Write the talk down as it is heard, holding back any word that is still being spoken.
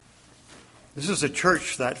This is a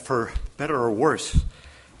church that, for better or worse,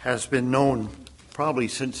 has been known probably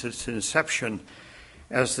since its inception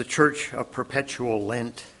as the Church of Perpetual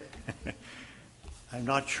Lent. I'm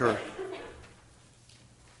not sure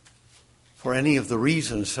for any of the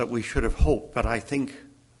reasons that we should have hoped, but I think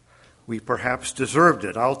we perhaps deserved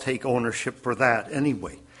it. I'll take ownership for that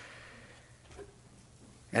anyway.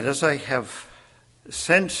 And as I have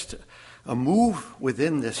sensed a move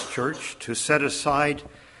within this church to set aside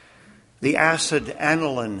the acid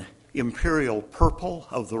aniline imperial purple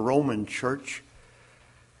of the Roman Church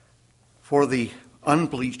for the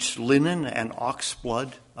unbleached linen and ox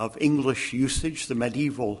blood of English usage, the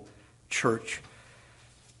medieval church,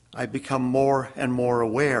 I become more and more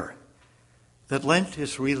aware that Lent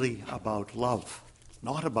is really about love,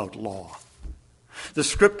 not about law. The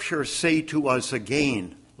scriptures say to us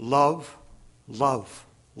again, love, love,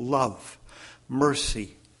 love,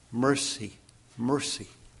 mercy, mercy, mercy.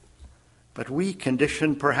 But we,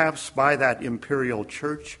 conditioned perhaps by that imperial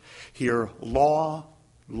church, hear law,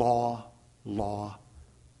 law, law,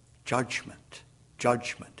 judgment,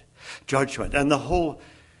 judgment, judgment. And the whole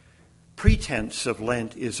pretense of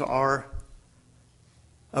Lent is our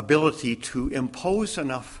ability to impose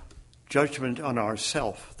enough judgment on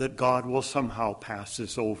ourselves that God will somehow pass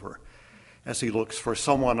us over as he looks for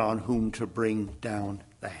someone on whom to bring down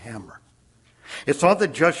the hammer. It's not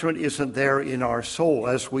that judgment isn't there in our soul,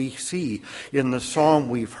 as we see in the psalm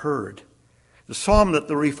we've heard, the psalm that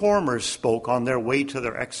the reformers spoke on their way to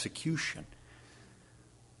their execution.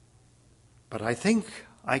 But I think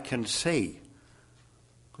I can say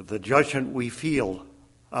that the judgment we feel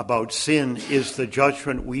about sin is the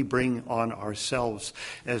judgment we bring on ourselves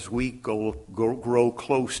as we grow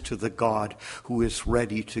close to the God who is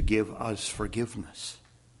ready to give us forgiveness.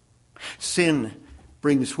 Sin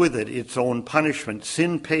brings with it its own punishment.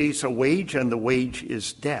 Sin pays a wage, and the wage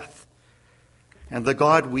is death. And the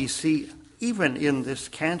God we see, even in this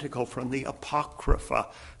canticle from the Apocrypha,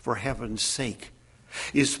 for heaven's sake,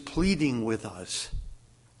 is pleading with us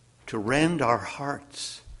to rend our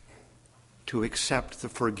hearts, to accept the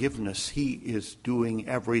forgiveness he is doing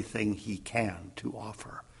everything he can to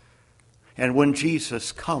offer. And when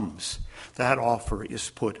Jesus comes, that offer is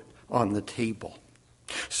put on the table.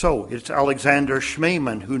 So it's Alexander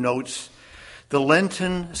Schmemann who notes, the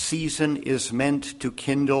Lenten season is meant to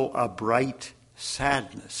kindle a bright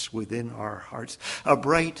sadness within our hearts. A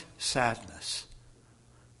bright sadness,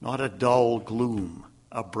 not a dull gloom,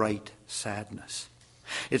 a bright sadness.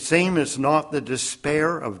 Its aim is not the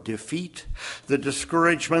despair of defeat, the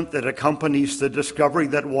discouragement that accompanies the discovery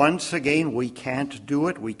that once again we can't do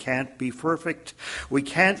it, we can't be perfect, we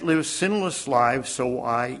can't live sinless lives, so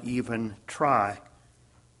why even try?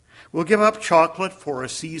 We'll give up chocolate for a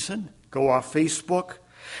season, go off Facebook,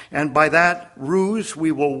 and by that ruse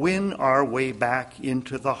we will win our way back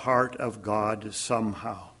into the heart of God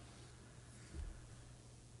somehow.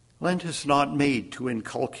 Lent is not made to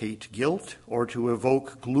inculcate guilt or to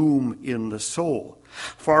evoke gloom in the soul.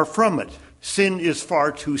 Far from it. Sin is far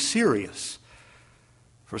too serious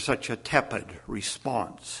for such a tepid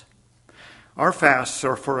response. Our fasts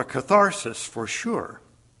are for a catharsis, for sure,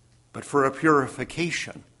 but for a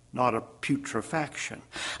purification, not a putrefaction,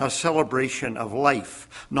 a celebration of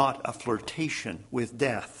life, not a flirtation with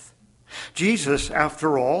death. Jesus,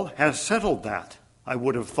 after all, has settled that, I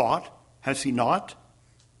would have thought. Has he not?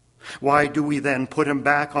 Why do we then put him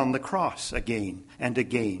back on the cross again and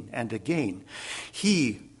again and again?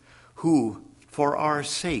 He who, for our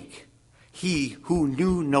sake, he who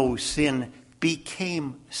knew no sin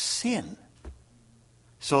became sin,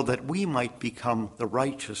 so that we might become the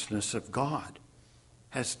righteousness of God,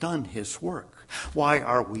 has done his work. Why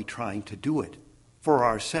are we trying to do it for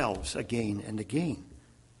ourselves again and again?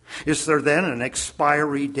 Is there then an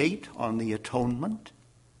expiry date on the atonement?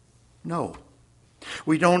 No.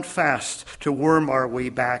 We don't fast to worm our way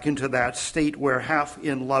back into that state where, half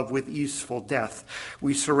in love with easeful death,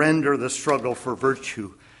 we surrender the struggle for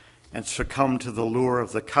virtue and succumb to the lure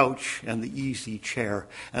of the couch and the easy chair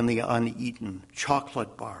and the uneaten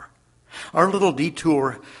chocolate bar. Our little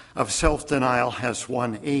detour of self-denial has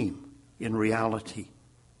one aim in reality,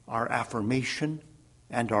 our affirmation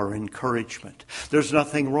and our encouragement. There's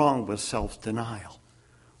nothing wrong with self-denial.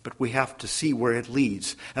 But we have to see where it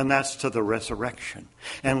leads, and that's to the resurrection.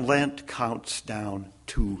 And Lent counts down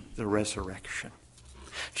to the resurrection.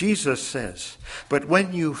 Jesus says, but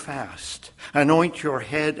when you fast, anoint your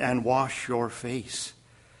head and wash your face.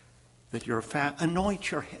 That your anoint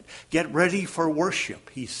your head. Get ready for worship,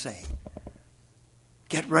 he's saying.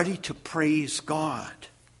 Get ready to praise God.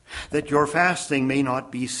 That your fasting may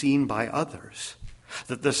not be seen by others.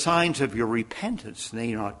 That the signs of your repentance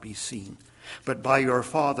may not be seen. but by your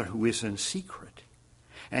Father who is in secret.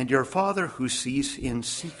 And your Father who sees in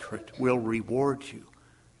secret will reward you.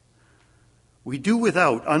 We do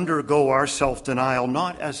without undergo our self-denial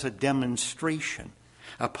not as a demonstration,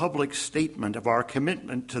 a public statement of our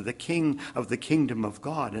commitment to the King of the kingdom of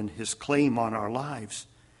God and his claim on our lives,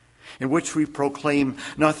 in which we proclaim,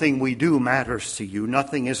 nothing we do matters to you,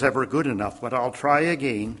 nothing is ever good enough, but I'll try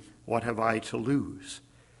again, what have I to lose?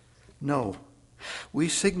 No, we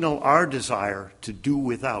signal our desire to do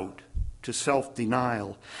without, to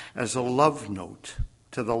self-denial, as a love note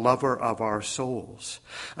to the lover of our souls.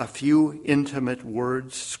 A few intimate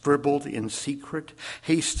words scribbled in secret,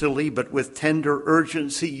 hastily but with tender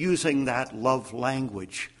urgency, using that love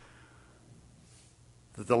language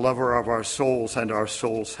that the lover of our souls and our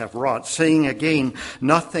souls have wrought, saying again,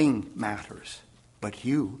 nothing matters but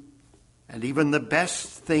you. And even the best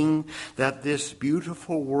thing that this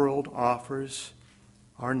beautiful world offers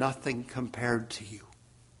are nothing compared to you.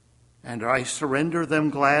 And I surrender them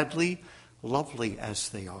gladly, lovely as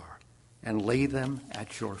they are, and lay them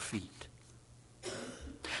at your feet.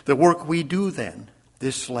 The work we do then,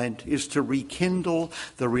 this Lent, is to rekindle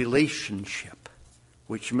the relationship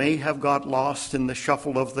which may have got lost in the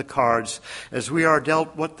shuffle of the cards as we are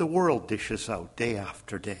dealt what the world dishes out day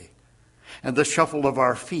after day, and the shuffle of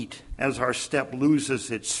our feet as our step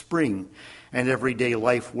loses its spring and everyday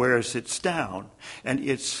life wears its down and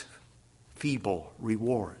its feeble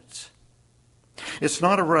rewards. It's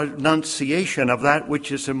not a renunciation of that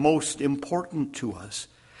which is the most important to us,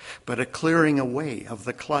 but a clearing away of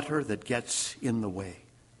the clutter that gets in the way,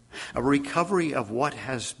 a recovery of what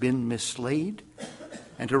has been mislaid,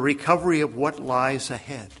 and a recovery of what lies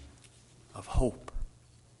ahead, of hope.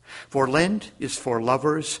 For Lent is for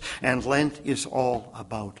lovers, and Lent is all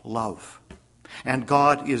about love. And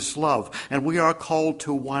God is love, and we are called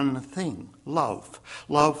to one thing, love.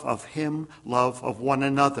 Love of him, love of one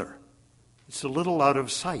another. It's a little out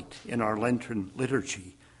of sight in our Lenten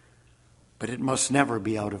liturgy, but it must never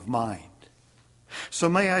be out of mind. So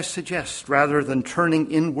may I suggest, rather than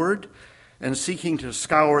turning inward and seeking to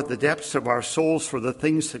scour the depths of our souls for the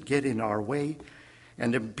things that get in our way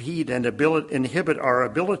and impede and inhibit our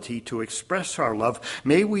ability to express our love,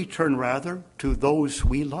 may we turn rather to those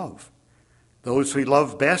we love. Those we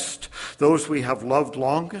love best, those we have loved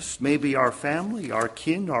longest, maybe our family, our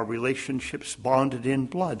kin, our relationships bonded in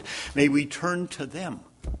blood. May we turn to them.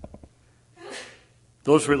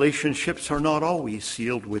 Those relationships are not always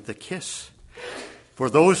sealed with a kiss.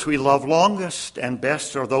 For those we love longest and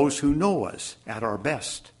best are those who know us at our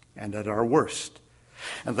best and at our worst.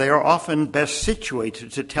 And they are often best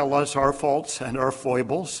situated to tell us our faults and our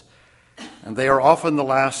foibles. And they are often the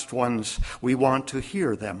last ones we want to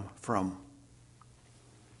hear them from.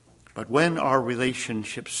 But when our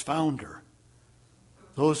relationships founder,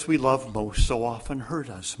 those we love most so often hurt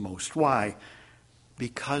us most. Why?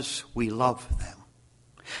 Because we love them.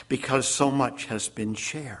 Because so much has been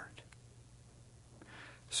shared.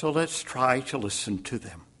 So let's try to listen to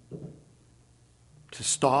them. To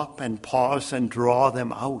stop and pause and draw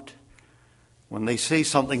them out when they say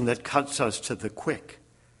something that cuts us to the quick.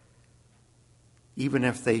 Even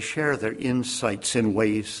if they share their insights in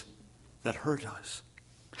ways that hurt us.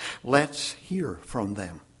 Let's hear from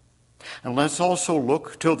them. And let's also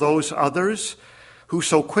look to those others who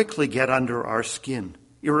so quickly get under our skin,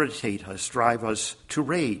 irritate us, drive us to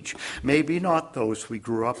rage. Maybe not those we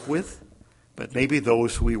grew up with, but maybe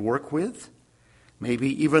those we work with,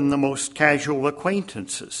 maybe even the most casual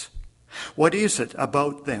acquaintances. What is it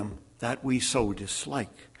about them that we so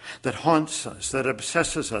dislike, that haunts us, that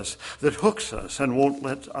obsesses us, that hooks us and won't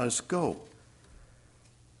let us go?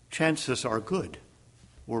 Chances are good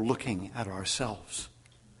we're looking at ourselves,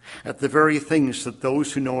 at the very things that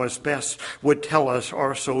those who know us best would tell us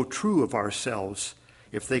are so true of ourselves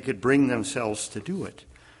if they could bring themselves to do it.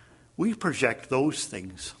 We project those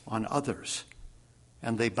things on others,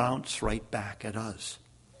 and they bounce right back at us.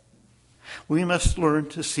 We must learn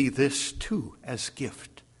to see this too as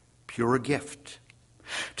gift, pure gift.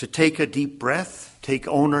 To take a deep breath, take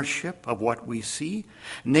ownership of what we see,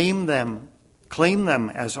 name them, claim them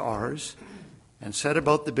as ours, and set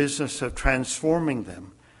about the business of transforming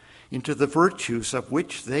them into the virtues of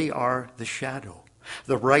which they are the shadow,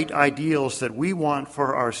 the right ideals that we want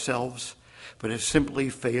for ourselves, but have simply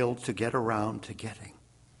failed to get around to getting.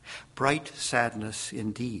 Bright sadness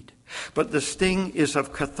indeed, but the sting is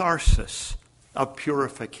of catharsis, of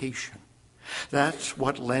purification. That's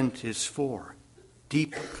what Lent is for,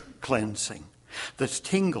 deep cleansing. The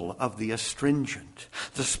tingle of the astringent,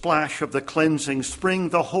 the splash of the cleansing spring,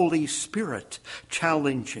 the Holy Spirit,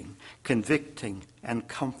 challenging, convicting, and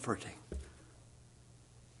comforting.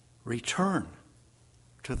 Return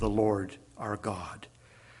to the Lord our God,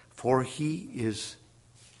 for he is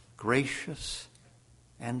gracious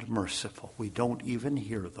and merciful. We don't even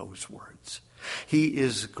hear those words. He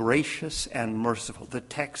is gracious and merciful. The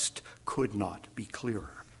text could not be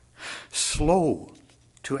clearer. Slow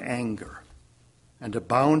to anger and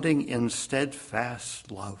abounding in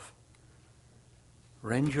steadfast love.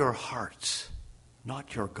 Rend your hearts,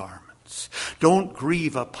 not your garments. Don't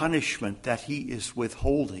grieve a punishment that he is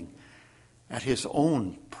withholding at his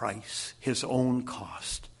own price, his own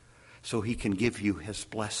cost, so he can give you his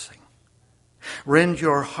blessing. Rend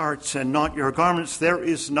your hearts and not your garments. There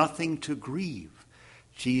is nothing to grieve.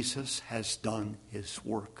 Jesus has done his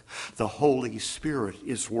work. The Holy Spirit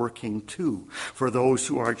is working too for those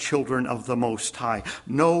who are children of the Most High.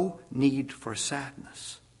 No need for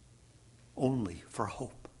sadness, only for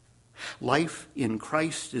hope. Life in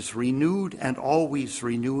Christ is renewed and always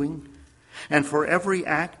renewing. And for every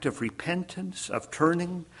act of repentance, of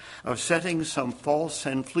turning, of setting some false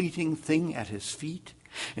and fleeting thing at his feet,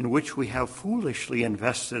 in which we have foolishly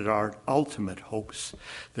invested our ultimate hopes,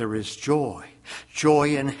 there is joy,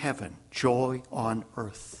 joy in heaven, joy on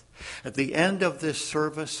earth. At the end of this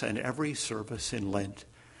service and every service in Lent,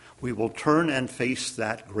 we will turn and face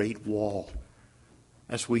that great wall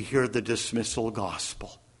as we hear the dismissal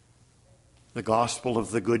gospel, the gospel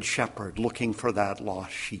of the Good Shepherd looking for that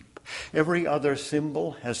lost sheep. Every other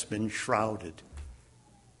symbol has been shrouded.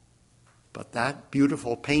 But that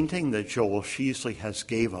beautiful painting that Joel Sheasley has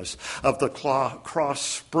gave us of the cross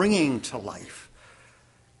springing to life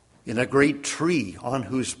in a great tree on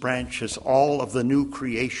whose branches all of the new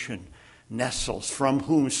creation nestles, from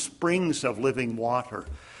whom springs of living water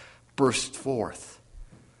burst forth,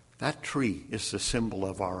 that tree is the symbol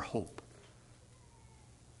of our hope.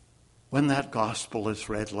 When that gospel is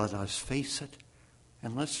read, let us face it,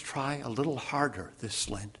 and let's try a little harder this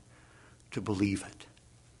Lent to believe it.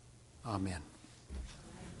 Amen.